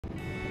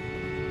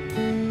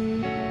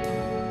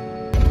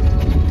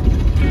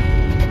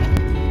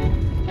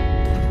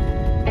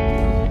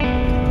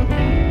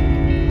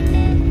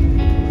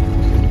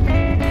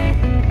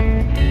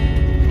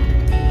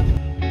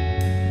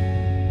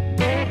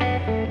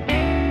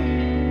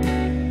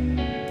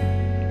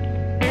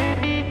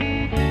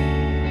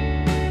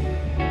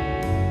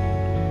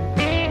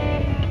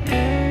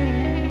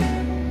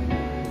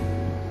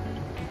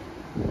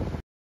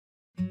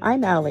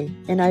I'm Allie,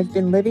 and I've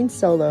been living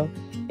solo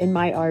in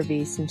my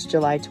RV since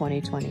July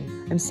 2020.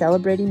 I'm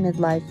celebrating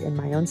midlife in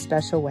my own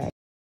special way.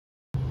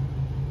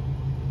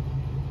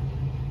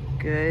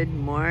 Good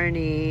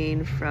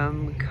morning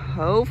from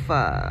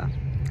Kofa.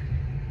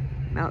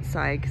 I'm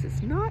outside because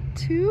it's not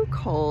too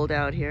cold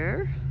out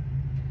here.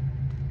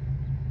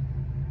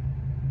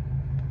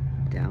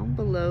 Down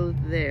below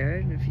there,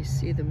 and if you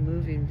see the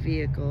moving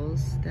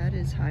vehicles, that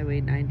is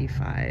Highway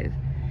 95.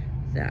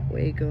 That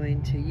way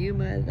going to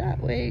Yuma,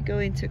 that way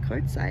going to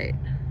Quartzsite.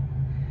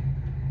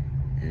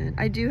 And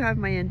I do have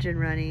my engine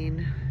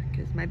running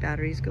because my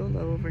batteries go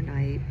low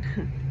overnight.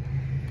 But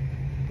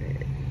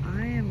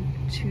I am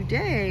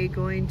today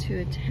going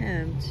to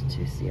attempt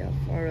to see how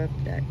far up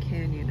that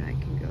canyon I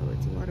can go.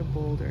 It's a lot of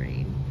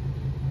bouldering.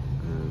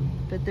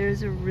 But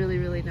there's a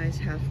really nice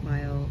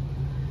half-mile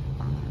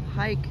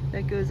hike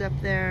that goes up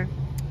there.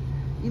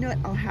 You know what,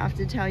 I'll have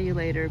to tell you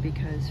later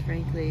because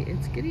frankly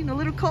it's getting a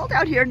little cold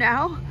out here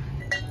now.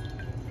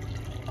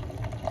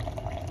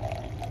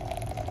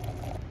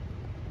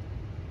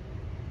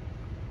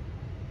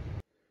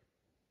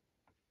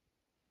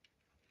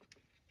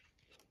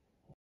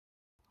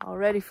 All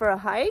ready for a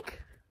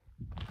hike?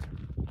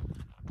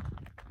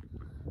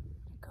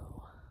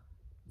 Go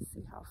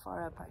see how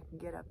far up I can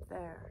get up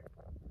there.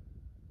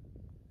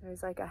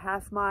 There's like a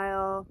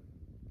half-mile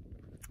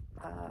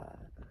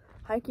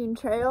hiking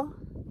trail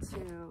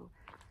to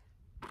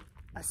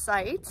a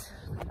site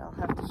that I'll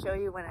have to show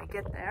you when I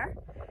get there.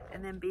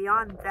 And then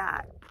beyond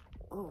that,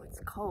 oh,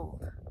 it's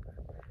cold.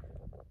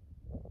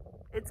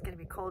 It's gonna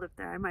be cold up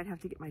there. I might have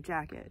to get my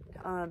jacket.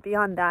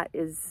 Beyond that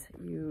is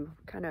you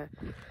kind of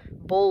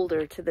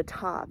boulder to the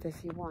top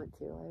if you want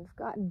to. I've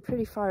gotten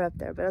pretty far up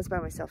there, but I was by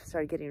myself and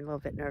started getting a little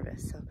bit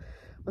nervous. So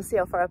we'll see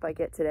how far up I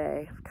get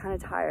today. I'm kind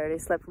of tired. I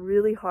slept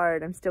really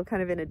hard. I'm still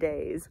kind of in a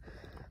daze.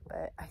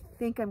 But I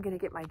think I'm gonna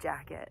get my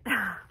jacket.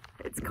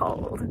 It's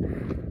cold.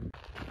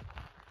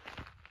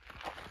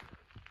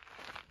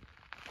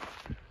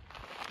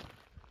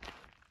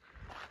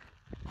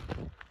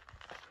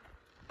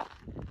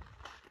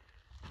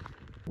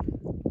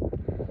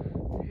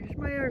 There's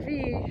my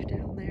RV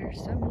down there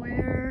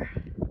somewhere.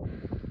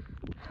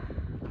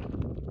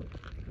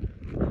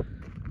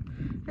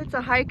 It's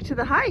a hike to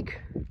the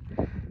hike.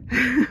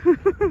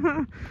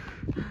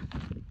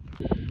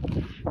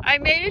 I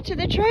made it to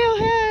the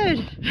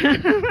trailhead.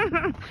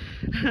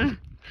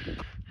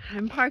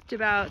 I'm parked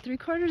about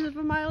 3/4 of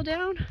a mile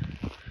down.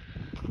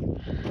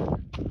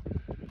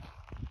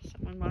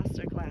 Someone lost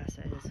their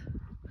glasses.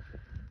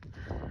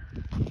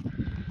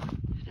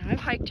 Now I've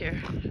hiked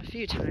here a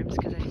few times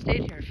because I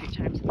stayed here a few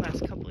times in the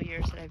last couple of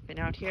years that I've been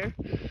out here.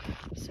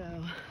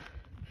 So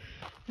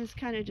this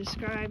kind of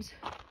describes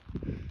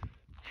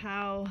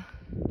how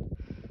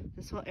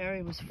this whole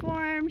area was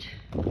formed.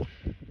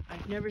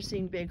 I've never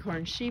seen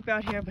bighorn sheep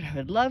out here, but I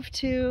would love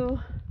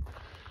to.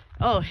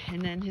 Oh,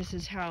 and then this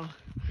is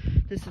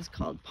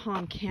called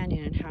Palm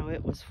Canyon and how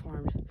it was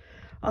formed.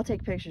 I'll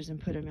take pictures and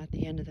put them at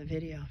the end of the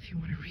video if you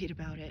want to read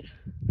about it.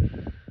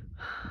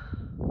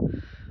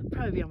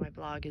 Probably be on my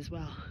blog as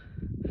well.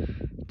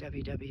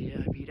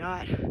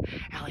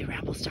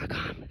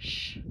 www.allierambles.com.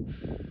 Shh.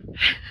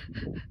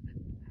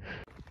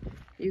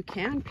 You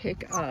can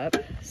pick up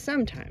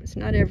sometimes,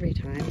 not every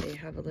time. They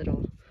have a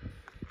little,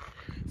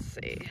 let's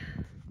see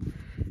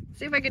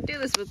if I could do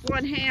this with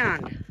one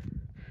hand.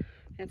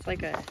 It's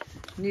like a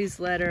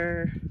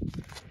newsletter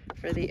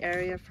for the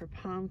area for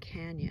Palm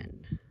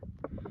Canyon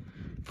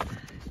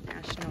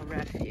National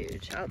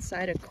Refuge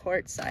outside of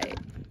Quartzsite.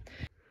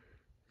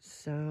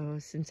 So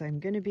since I'm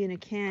going to be in a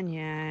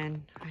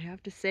canyon, I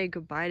have to say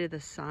goodbye to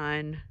the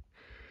sun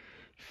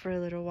for a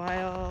little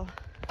while.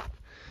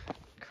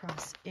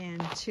 Cross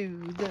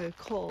into the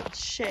cold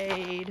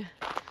shade.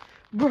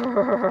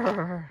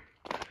 Brrr.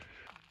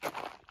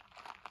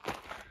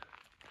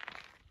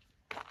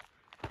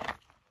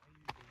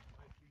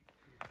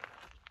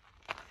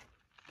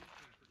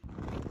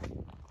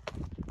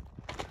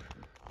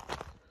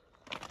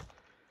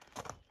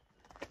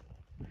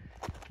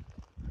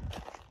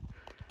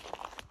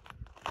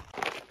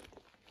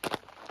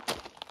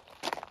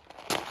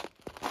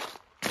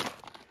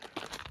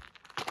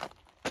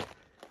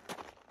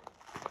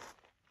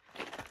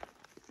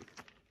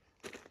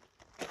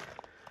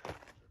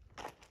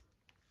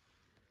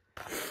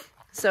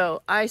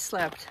 So I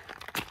slept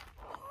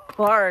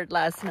hard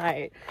last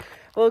night.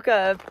 Woke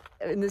up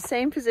in the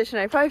same position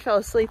I probably fell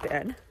asleep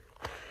in.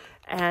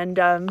 And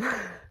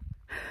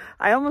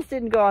I almost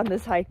didn't go on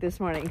this hike this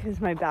morning because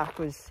my back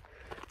was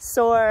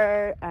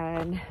sore,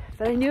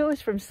 but I knew it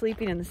was from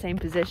sleeping in the same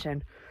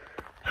position.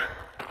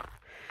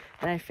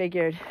 And I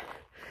figured,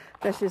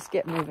 let's just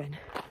get moving.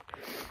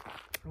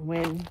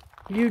 When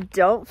you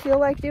don't feel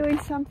like doing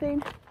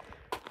something,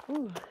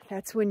 ooh,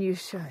 that's when you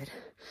should.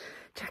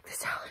 Check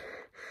this out.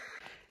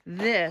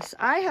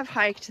 I have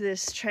hiked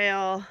this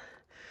trail,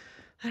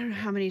 I don't know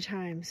how many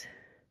times.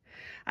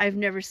 I've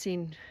never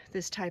seen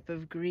this type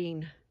of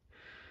green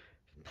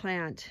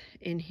plant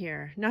in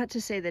here. Not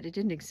to say that it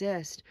didn't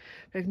exist,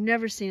 but I've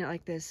never seen it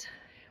like this.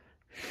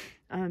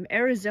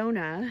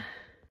 Arizona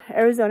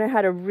Arizona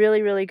had a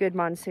really, really good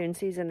monsoon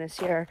season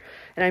this year.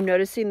 And I'm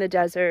noticing the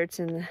deserts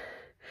and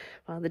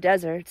the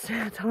deserts,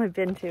 that's all I've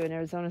been to in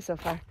Arizona so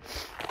far.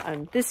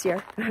 This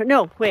year,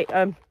 no, wait,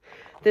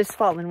 this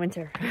fall and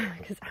winter,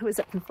 because I was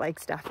up in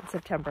Flagstaff in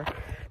September.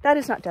 That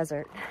is not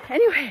desert.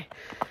 Anyway,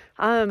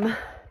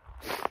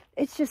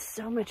 it's just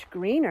so much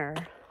greener,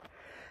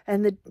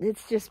 and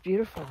it's just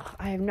beautiful.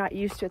 I am not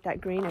used to it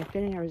that green. I've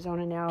been in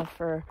Arizona now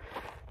for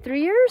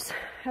 3 years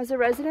as a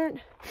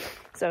resident,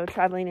 so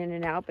traveling in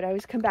and out, but I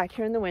always come back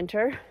here in the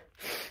winter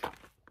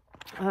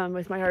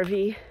with my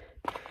RV,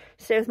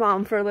 stay with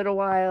mom for a little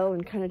while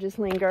and kind of just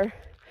linger.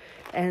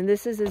 And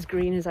this is as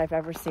green as I've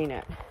ever seen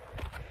it.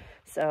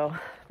 So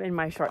in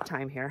my short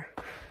time here,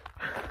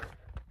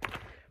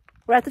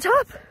 we're at the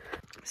top.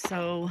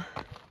 So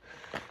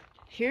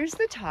here's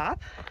the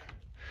top.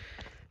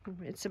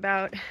 It's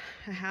about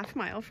a half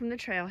mile from the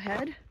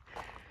trailhead.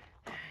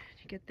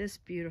 You get this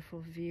beautiful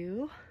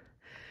view,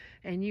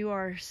 and you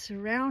are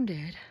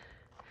surrounded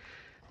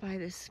by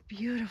this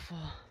beautiful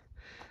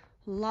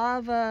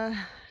lava.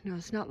 No,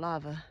 it's not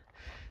lava.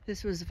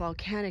 This was a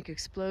volcanic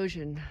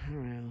explosion, I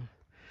don't know,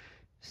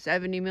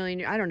 70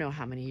 million, I don't know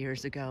how many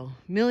years ago,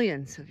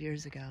 millions of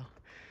years ago,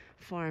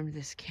 formed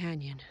this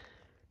canyon.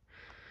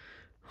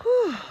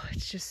 Whew,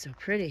 it's just so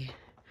pretty.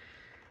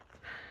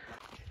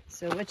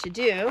 So what you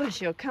do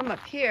is you'll come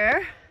up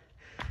here,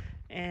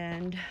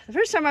 and the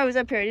first time I was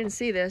up here I didn't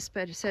see this,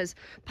 but it says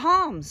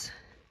palms,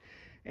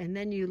 and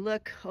then you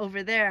look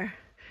over there.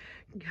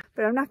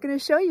 But I'm not going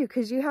to show you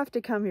because you have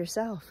to come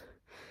yourself.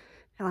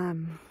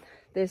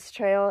 This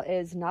trail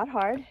is not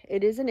hard.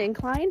 It is an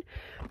incline,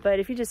 but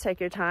if you just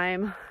take your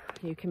time,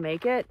 you can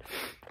make it,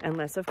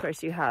 unless of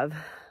course you have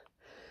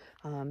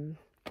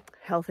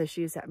health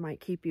issues that might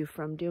keep you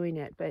from doing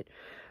it. But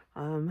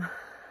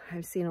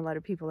I've seen a lot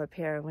of people up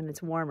here when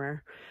it's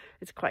warmer.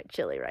 It's quite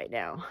chilly right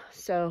now,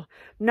 so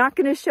I'm not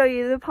going to show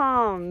you the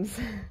palms.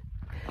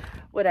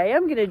 What I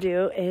am going to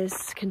do is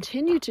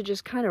continue to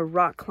just kind of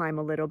rock climb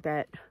a little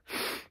bit,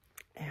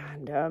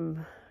 and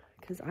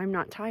because I'm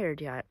not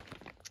tired yet.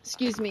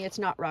 Excuse me, it's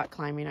not rock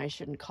climbing. I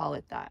shouldn't call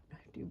it that. I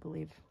do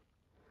believe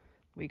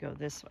we go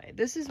this way.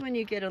 This is when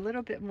you get a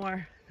little bit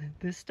more,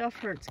 this stuff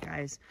hurts,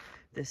 guys.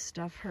 This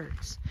stuff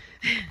hurts.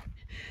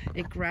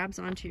 It grabs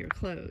onto your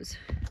clothes.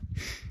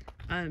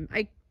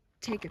 I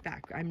take it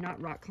back. I'm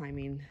not rock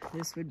climbing.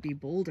 This would be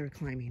boulder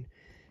climbing.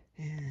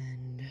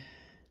 And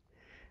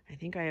I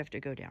think I have to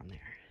go down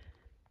there.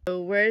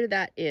 So where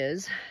that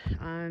is,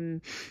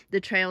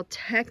 the trail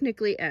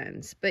technically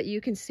ends, but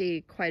you can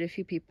see quite a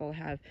few people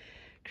have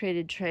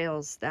created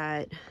trails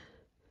that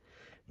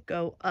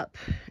go up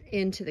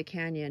into the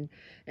canyon,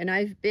 and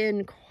I've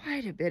been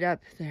quite a bit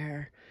up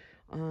there.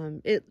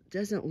 It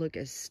doesn't look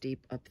as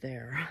steep up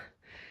there,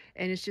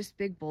 and it's just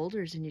big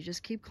boulders, and you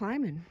just keep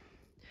climbing.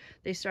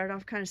 They start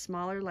off kind of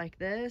smaller like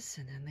this,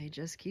 and then they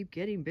just keep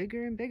getting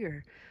bigger and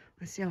bigger.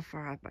 Let's see how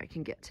far up I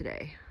can get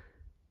today.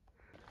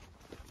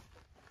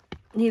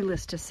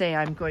 Needless to say,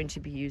 I'm going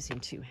to be using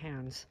 2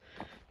 hands.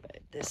 But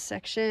this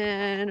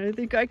section, I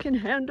think I can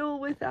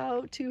handle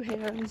without 2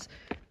 hands.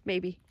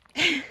 Maybe.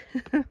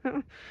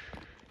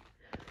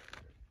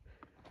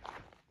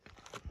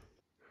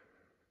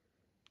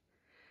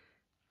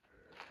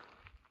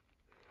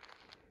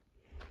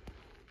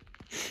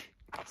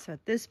 So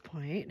at this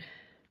point,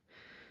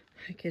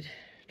 I could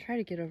try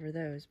to get over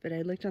those, but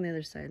I looked on the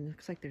other side and it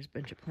looks like there's a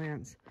bunch of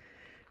plants.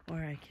 Or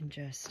I can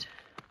just,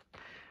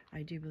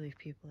 I do believe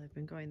people have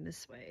been going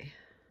this way.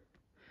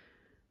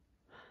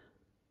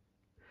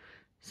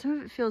 Some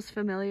of it feels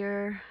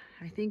familiar.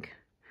 I think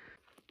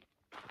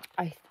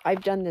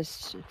I've done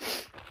this,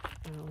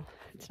 well,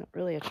 it's not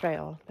really a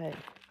trail, but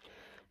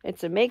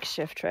it's a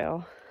makeshift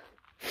trail.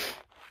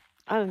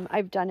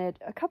 I've done it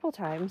a couple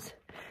times,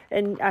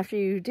 and after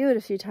you do it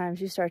a few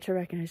times, you start to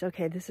recognize,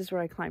 okay, this is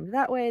where I climbed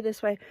that way,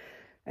 this way,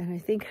 and I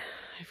think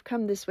I've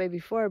come this way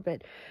before,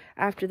 but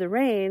after the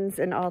rains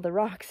and all the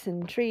rocks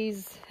and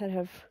trees that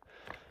have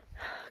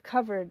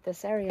covered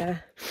this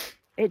area,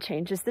 it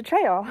changes the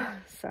trail.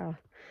 So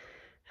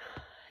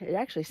it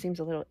actually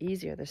seems a little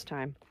easier this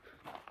time.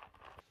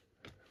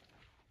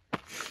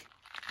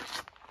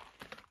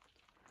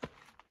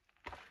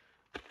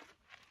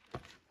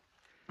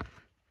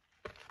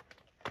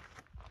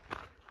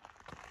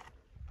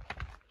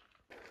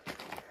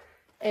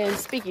 And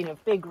speaking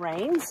of big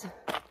rains,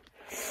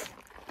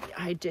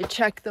 I did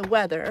check the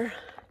weather.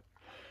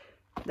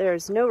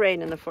 There's no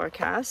rain in the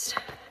forecast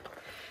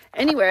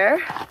anywhere,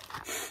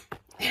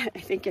 I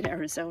think in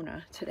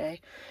Arizona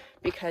today,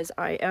 because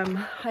I am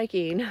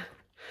hiking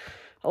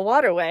a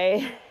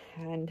waterway,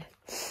 and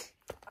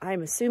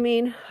I'm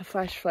assuming a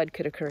flash flood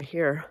could occur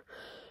here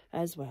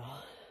as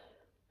well.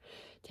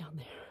 Down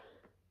there.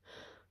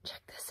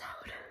 Check this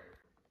out.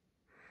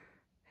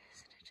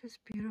 Isn't it just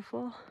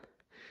beautiful?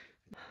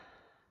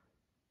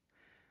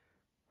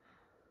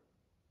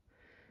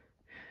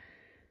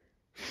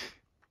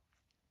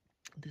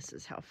 This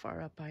is how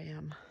far up I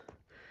am.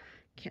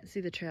 Can't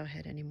see the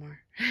trailhead anymore.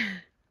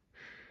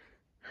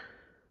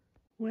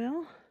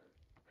 Well,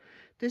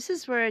 this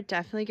is where it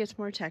definitely gets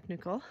more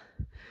technical.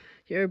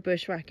 you're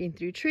bushwhacking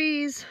through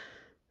trees,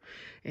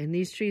 and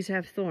these trees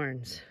have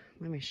thorns.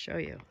 Let me show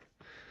you.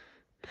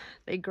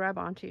 They grab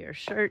onto your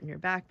shirt and your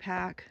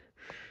backpack.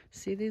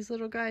 See these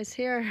little guys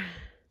here?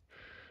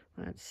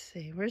 Let's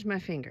see, where's my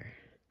finger?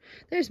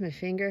 There's my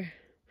finger.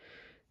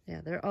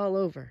 Yeah, they're all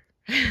over.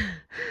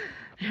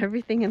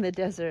 Everything in the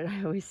desert,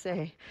 I always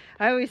say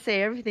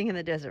everything in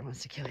the desert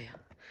wants to kill you.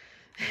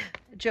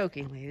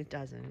 Jokingly, it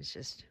doesn't. It's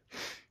just,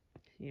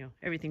 you know,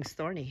 everything's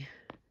thorny.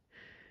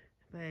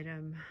 But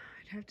I'd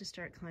have to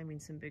start climbing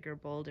some bigger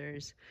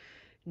boulders.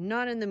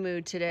 Not in the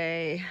mood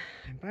today.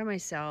 I'm by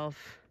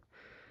myself.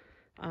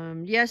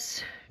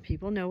 Yes,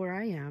 people know where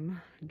I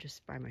am. I'm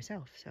just by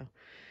myself. So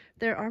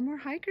there are more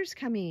hikers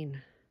coming.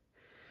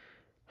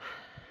 I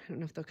don't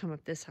know if they'll come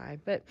up this high,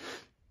 but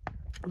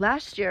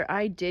last year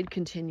I did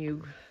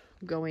continue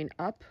going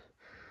up.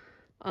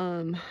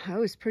 I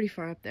was pretty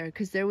far up there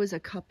because there was a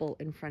couple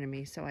in front of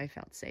me, so I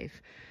felt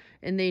safe.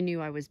 And they knew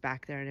I was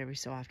back there, and every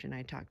so often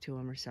I talked to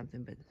them or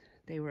something, but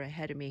they were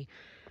ahead of me.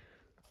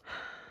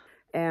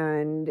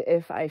 And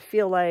if I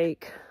feel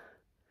like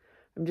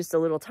I'm just a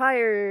little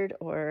tired,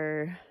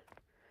 or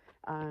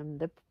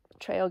the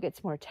trail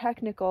gets more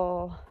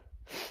technical,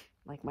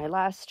 like my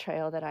last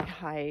trail that I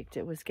hiked,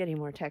 it was getting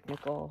more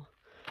technical.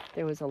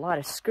 There was a lot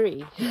of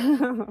scree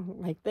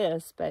like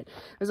this, but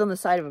it was on the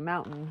side of a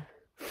mountain.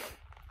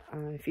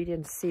 If you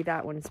didn't see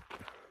that one, it's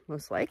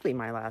most likely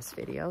my last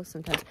video.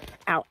 Sometimes,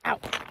 ow, ow,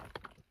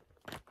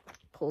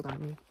 pulled on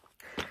me.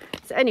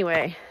 So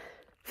anyway,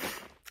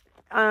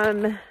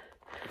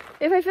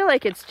 if I feel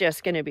like it's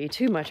just going to be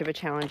too much of a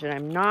challenge and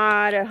I'm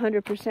not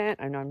 100%,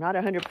 I know I'm not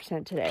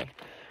 100% today.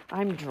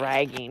 I'm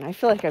dragging. I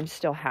feel like I'm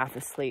still half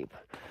asleep,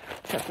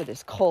 except for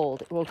this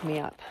cold. It woke me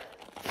up.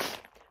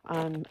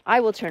 I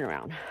will turn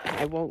around.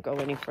 I won't go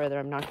any further.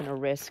 I'm not going to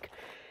risk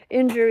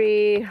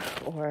injury,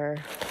 or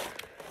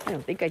I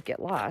don't think I'd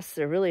get lost.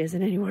 There really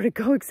isn't anywhere to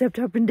go except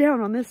up and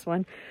down on this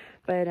one.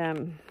 But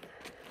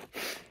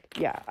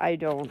yeah, I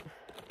don't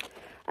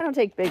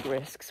take big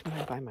risks when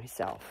I'm by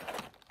myself.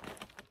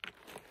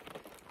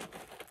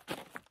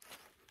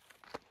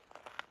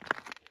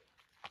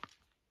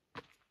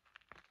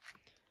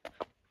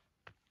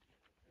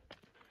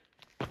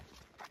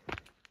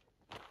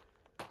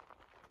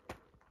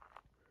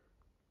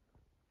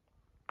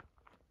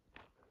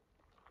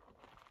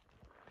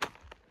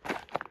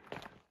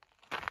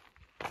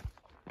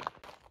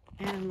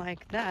 And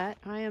like that,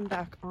 I am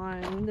back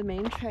on the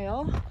main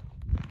trail.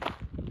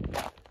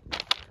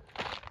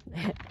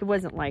 It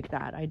wasn't like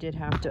that. I did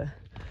have to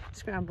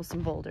scramble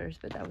some boulders,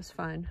 but that was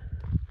fun.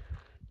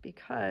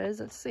 Because,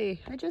 let's see,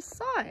 I just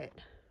saw it.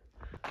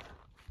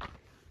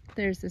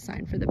 There's the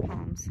sign for the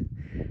palms.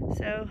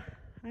 So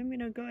I'm going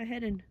to go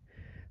ahead and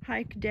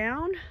hike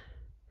down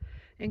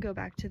and go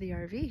back to the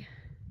RV.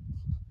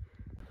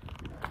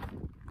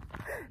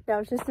 Now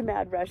it's just a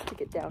mad rush to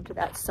get down to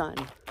that sun.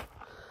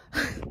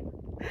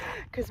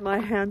 Because my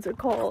hands are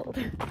cold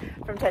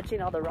from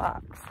touching all the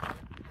rocks.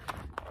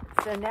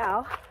 So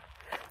now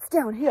it's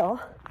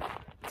downhill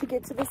to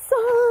get to the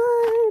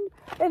sun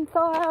and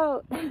thaw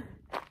out. I'm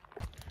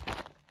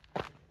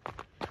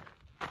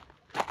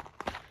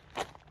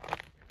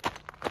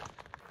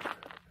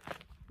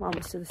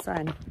almost to the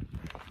sun.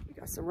 We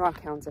got some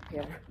rock hounds up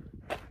here.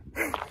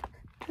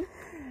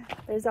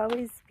 There's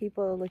always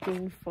people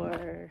looking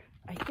for,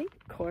 I think,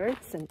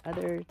 quartz and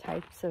other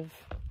types of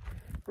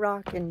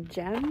rock and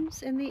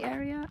gems in the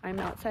area. I'm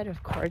outside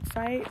of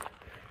Quartzsite,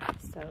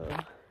 so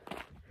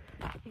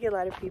you get a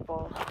lot of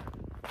people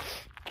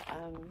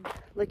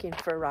looking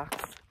for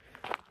rocks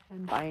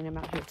and buying them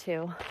out here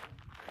too.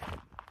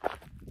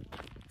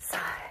 So,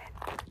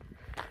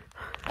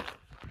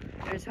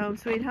 there's home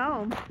sweet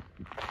home,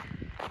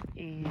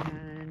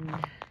 and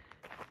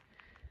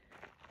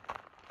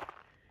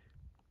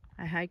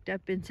I hiked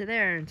up into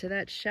there, into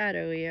that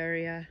shadowy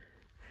area.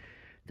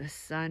 The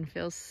sun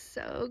feels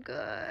so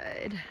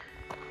good.